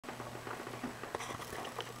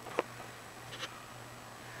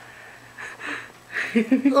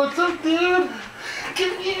What's up, dude?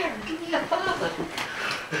 Come here. Give me a hug.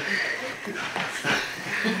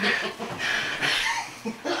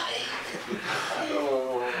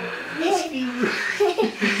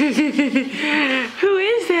 Who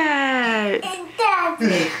is that?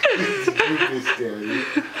 Daddy. It's Daddy.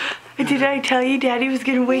 Did I tell you Daddy was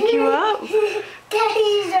gonna wake you up?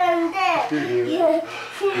 Daddy's on there. Yeah.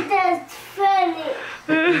 That's funny.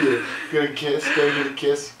 Gonna kiss? Gonna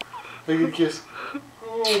kiss? Gonna kiss?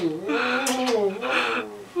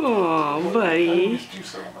 Oh, buddy. I missed you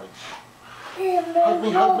so much. Hug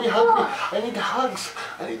me, hug me, hug me. I need hugs.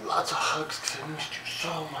 I need lots of hugs because I missed you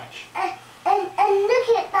so much. And look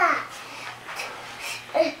at that.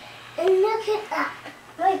 And look at that.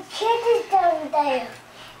 My kid is down there.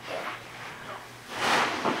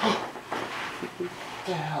 What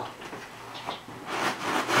the hell?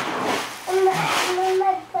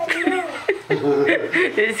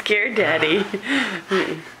 It scared Daddy.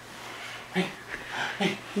 Hey.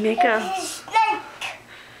 Mako.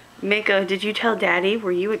 Mako, did you tell Daddy?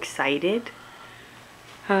 Were you excited?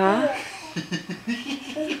 Huh?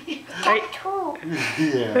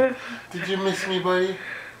 Yeah. Did you miss me, buddy?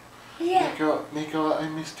 Yeah. Mako, I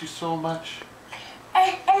missed you so much.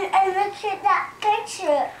 And look at that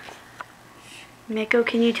picture. Mako,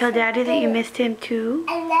 can you tell Daddy that you missed him too?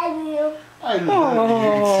 I love you. I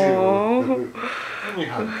love you too. Give me a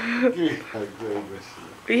hug. Give me a hug. I miss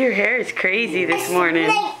you. Your hair is crazy this morning.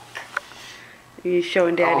 Are you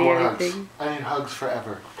showing Daddy everything? Hugs. I need hugs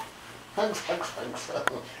forever. Hugs, hugs, hugs.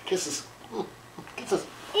 Kisses. Kisses.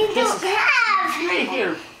 You don't have. Right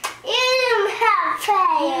here. You don't have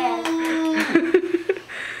hair.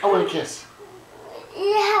 I want a kiss.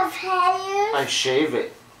 You have hair. I shave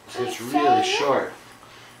it, so it's really short.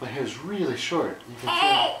 My hair is really short. You can see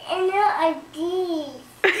it. And there are these.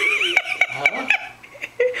 Huh?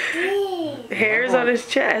 These. Hairs on his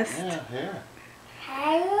chest. Yeah, hair.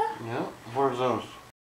 Hair? Yeah, what are those?